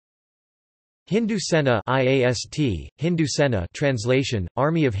Hindu Sena IAST, Hindu Sena translation,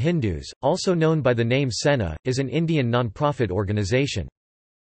 Army of Hindus, also known by the name Sena, is an Indian non-profit organization.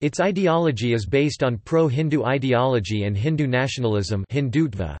 Its ideology is based on pro-Hindu ideology and Hindu nationalism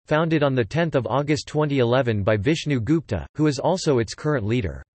Hindutva, founded on 10 August 2011 by Vishnu Gupta, who is also its current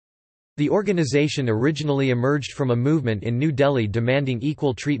leader. The organization originally emerged from a movement in New Delhi demanding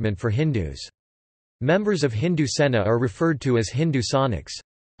equal treatment for Hindus. Members of Hindu Sena are referred to as Hindu Sonics.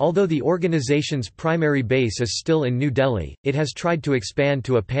 Although the organization's primary base is still in New Delhi, it has tried to expand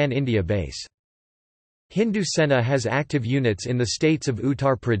to a pan-India base. Hindu Sena has active units in the states of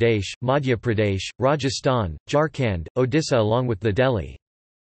Uttar Pradesh, Madhya Pradesh, Rajasthan, Jharkhand, Odisha along with the Delhi.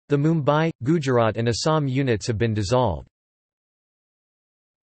 The Mumbai, Gujarat and Assam units have been dissolved.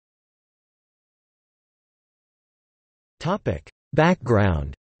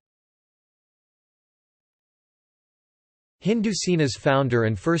 Background. Hindu Sena's founder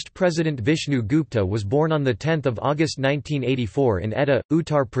and first president Vishnu Gupta was born on 10 August 1984 in Etah,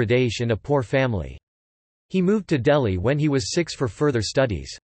 Uttar Pradesh in a poor family. He moved to Delhi when he was 6 for further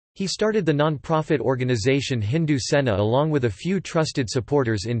studies. He started the non-profit organization Hindu Sena along with a few trusted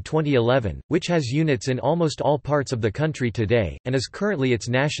supporters in 2011, which has units in almost all parts of the country today, and is currently its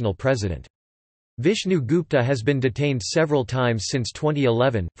national president. Vishnu Gupta has been detained several times since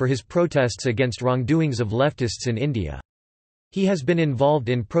 2011, for his protests against wrongdoings of leftists in India. He has been involved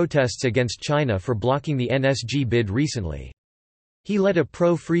in protests against China for blocking the NSG bid recently. He led a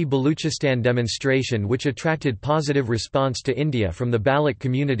pro-free Balochistan demonstration which attracted positive response to India from the Baloch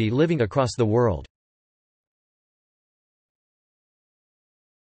community living across the world.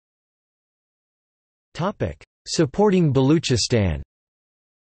 Supporting Balochistan.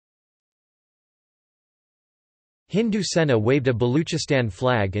 Hindu Sena waved a Balochistan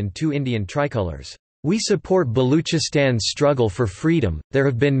flag and 2 Indian tricolors. We support Balochistan's struggle for freedom. There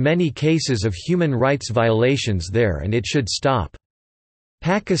have been many cases of human rights violations there and it should stop.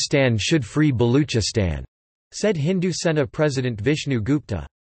 Pakistan should free Balochistan, said Hindu Sena President Vishnu Gupta.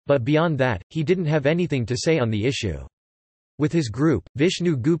 But beyond that, he didn't have anything to say on the issue. With his group,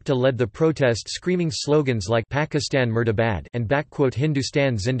 Vishnu Gupta led the protest screaming slogans like Pakistan Murdabad and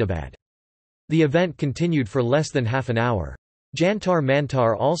Hindustan Zindabad. The event continued for less than half an hour. Jantar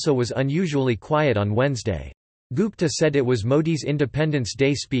Mantar also was unusually quiet on Wednesday. Gupta said it was Modi's Independence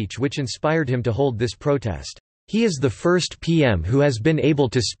Day speech which inspired him to hold this protest. He is the first PM who has been able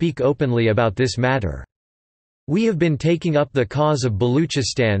to speak openly about this matter. We have been taking up the cause of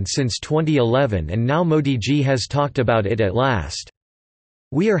Balochistan since 2011 and now Modi ji has talked about it at last.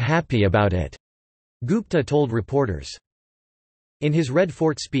 We are happy about it, Gupta told reporters. In his Red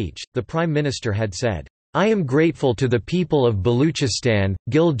Fort speech, the Prime Minister had said, I am grateful to the people of Balochistan,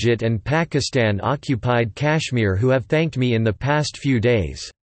 Gilgit and Pakistan-occupied Kashmir who have thanked me in the past few days.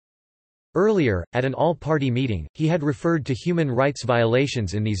 Earlier, at an all-party meeting, he had referred to human rights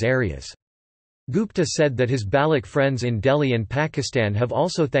violations in these areas. Gupta said that his Baloch friends in Delhi and Pakistan have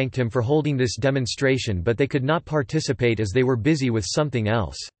also thanked him for holding this demonstration but they could not participate as they were busy with something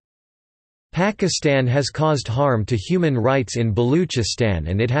else. Pakistan has caused harm to human rights in Balochistan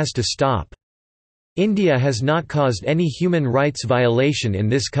and it has to stop. India has not caused any human rights violation in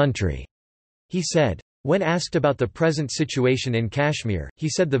this country, he said. When asked about the present situation in Kashmir, he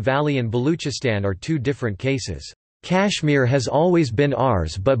said the valley and Balochistan are 2 different cases. Kashmir has always been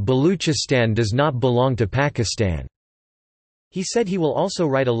ours but Balochistan does not belong to Pakistan. He said he will also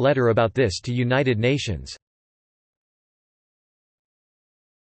write a letter about this to United Nations.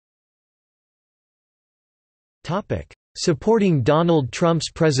 Supporting Donald Trump's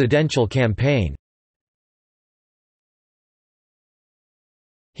presidential campaign.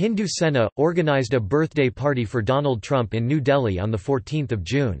 Hindu Sena organized a birthday party for Donald Trump in New Delhi on 14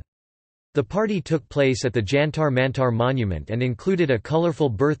 June. The party took place at the Jantar Mantar Monument and included a colorful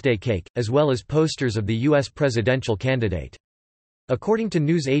birthday cake, as well as posters of the U.S. presidential candidate. According to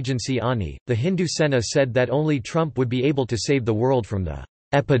news agency ANI, the Hindu Sena said that only Trump would be able to save the world from the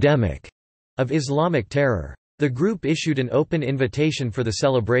epidemic of Islamic terror. The group issued an open invitation for the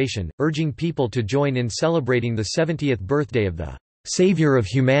celebration, urging people to join in celebrating the 70th birthday of the Savior of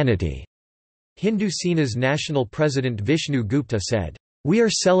Humanity. Hindu Sena's national president Vishnu Gupta said, We are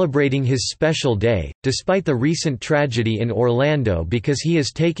celebrating his special day, despite the recent tragedy in Orlando because he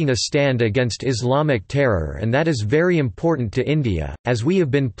is taking a stand against Islamic terror and that is very important to India, as we have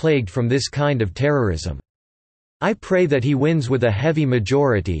been plagued from this kind of terrorism. I pray that he wins with a heavy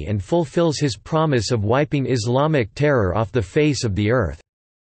majority and fulfills his promise of wiping Islamic terror off the face of the earth."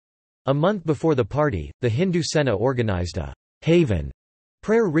 A month before the party, the Hindu Sena organized a «haven»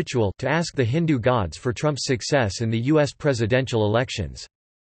 prayer ritual to ask the Hindu gods for Trump's success in the U.S. presidential elections.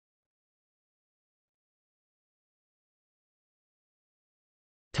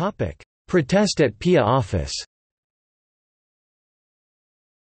 Protest at PIA office.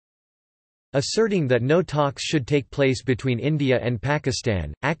 Asserting that no talks should take place between India and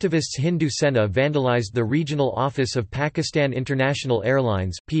Pakistan, activists Hindu Sena vandalized the regional office of Pakistan International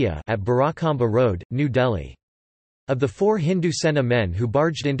Airlines (PIA) at Barakhamba Road, New Delhi. Of the 4 Hindu Sena men who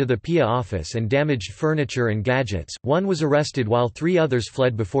barged into the PIA office and damaged furniture and gadgets, 1 was arrested while 3 others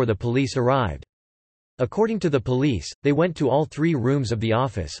fled before the police arrived. According to the police, they went to all 3 rooms of the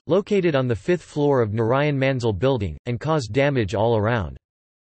office, located on the 5th floor of Narayan Manzil building, and caused damage all around.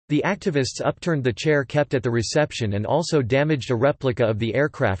 The activists upturned the chair kept at the reception and also damaged a replica of the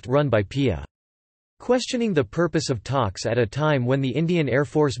aircraft run by PIA. Questioning the purpose of talks at a time when the Indian Air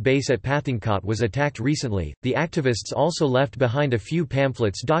Force base at Pathankot was attacked recently, the activists also left behind a few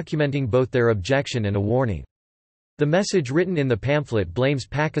pamphlets documenting both their objection and a warning. The message written in the pamphlet blames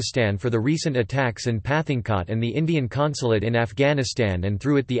Pakistan for the recent attacks in Pathankot and the Indian consulate in Afghanistan, and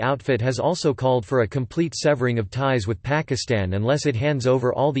through it the outfit has also called for a complete severing of ties with Pakistan unless it hands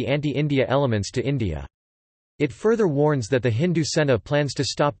over all the anti-India elements to India. It further warns that the Hindu Sena plans to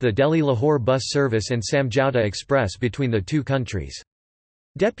stop the Delhi-Lahore bus service and Samjhauta Express between the 2 countries.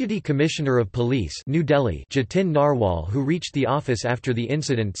 Deputy Commissioner of Police New Delhi Jatin Narwal, who reached the office after the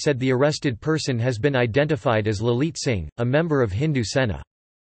incident, said the arrested person has been identified as Lalit Singh, a member of Hindu Sena.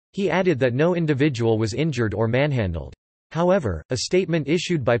 He added that no individual was injured or manhandled. However, a statement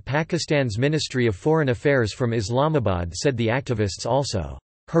issued by Pakistan's Ministry of Foreign Affairs from Islamabad said the activists also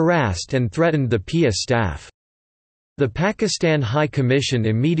harassed and threatened the PIA staff. The Pakistan High Commission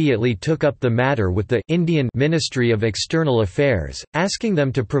immediately took up the matter with the Indian Ministry of External Affairs, asking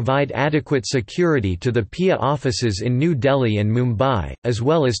them to provide adequate security to the PIA offices in New Delhi and Mumbai, as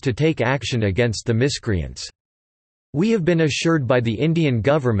well as to take action against the miscreants. We have been assured by the Indian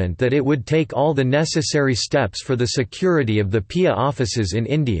government that it would take all the necessary steps for the security of the PIA offices in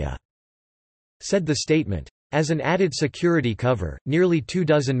India, said the statement. As an added security cover, nearly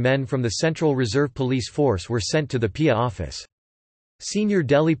 24 men from the Central Reserve Police Force were sent to the PIA office. Senior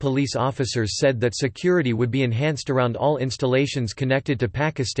Delhi police officers said that security would be enhanced around all installations connected to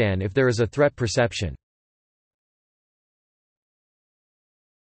Pakistan if there is a threat perception.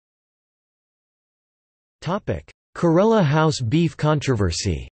 Kerela House beef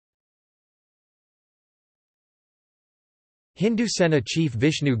controversy. Hindu Sena chief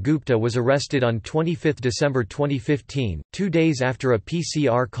Vishnu Gupta was arrested on 25 December 2015, 2 days after a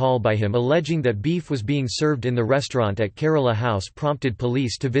PCR call by him alleging that beef was being served in the restaurant at Kerela House prompted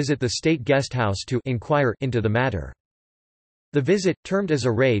police to visit the state guest house to inquire into the matter. The visit, termed as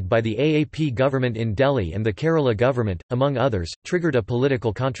a raid by the AAP government in Delhi and the Kerala government, among others, triggered a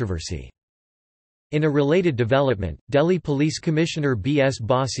political controversy. In a related development, Delhi Police Commissioner B.S.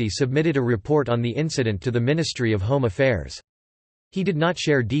 Basi submitted a report on the incident to the Ministry of Home Affairs. He did not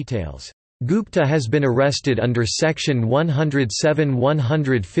share details. Gupta has been arrested under Section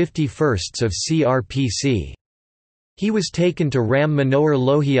 107-151 of CRPC. He was taken to Ram Manohar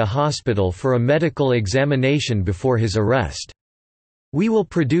Lohia Hospital for a medical examination before his arrest. We will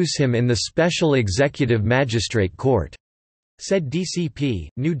produce him in the Special Executive Magistrate Court, said DCP,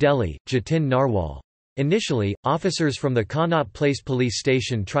 New Delhi, Jatin Narwal. Initially, officers from the Connaught Place police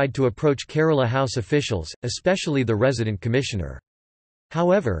station tried to approach Kerela House officials, especially the resident commissioner.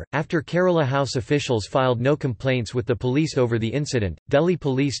 However, after Kerela House officials filed no complaints with the police over the incident, Delhi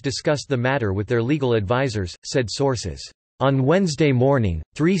police discussed the matter with their legal advisors, said sources. On Wednesday morning,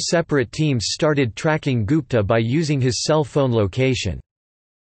 3 separate teams started tracking Gupta by using his cell phone location.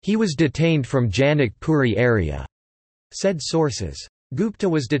 He was detained from Janak Puri area, said sources. Gupta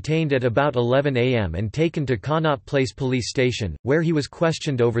was detained at about 11 am and taken to Connaught Place police station, where he was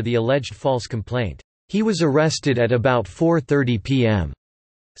questioned over the alleged false complaint. He was arrested at about 4:30 p.m.,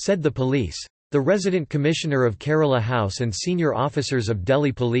 said the police. The resident commissioner of Kerela House and senior officers of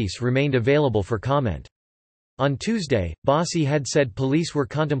Delhi Police remained available for comment. On Tuesday, Basi had said police were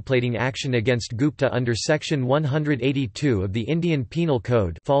contemplating action against Gupta under Section 182 of the Indian Penal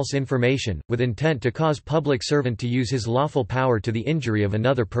Code, false information, with intent to cause public servant to use his lawful power to the injury of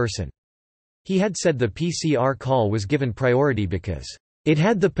another person. He had said the PCR call was given priority because it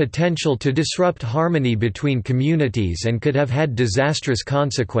had the potential to disrupt harmony between communities and could have had disastrous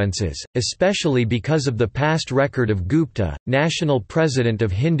consequences, especially because of the past record of Gupta, national president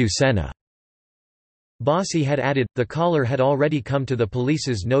of Hindu Sena. Basi had added, the caller had already come to the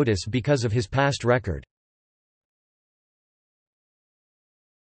police's notice because of his past record.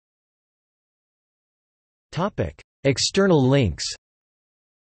 External links.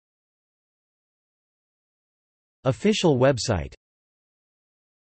 Official website.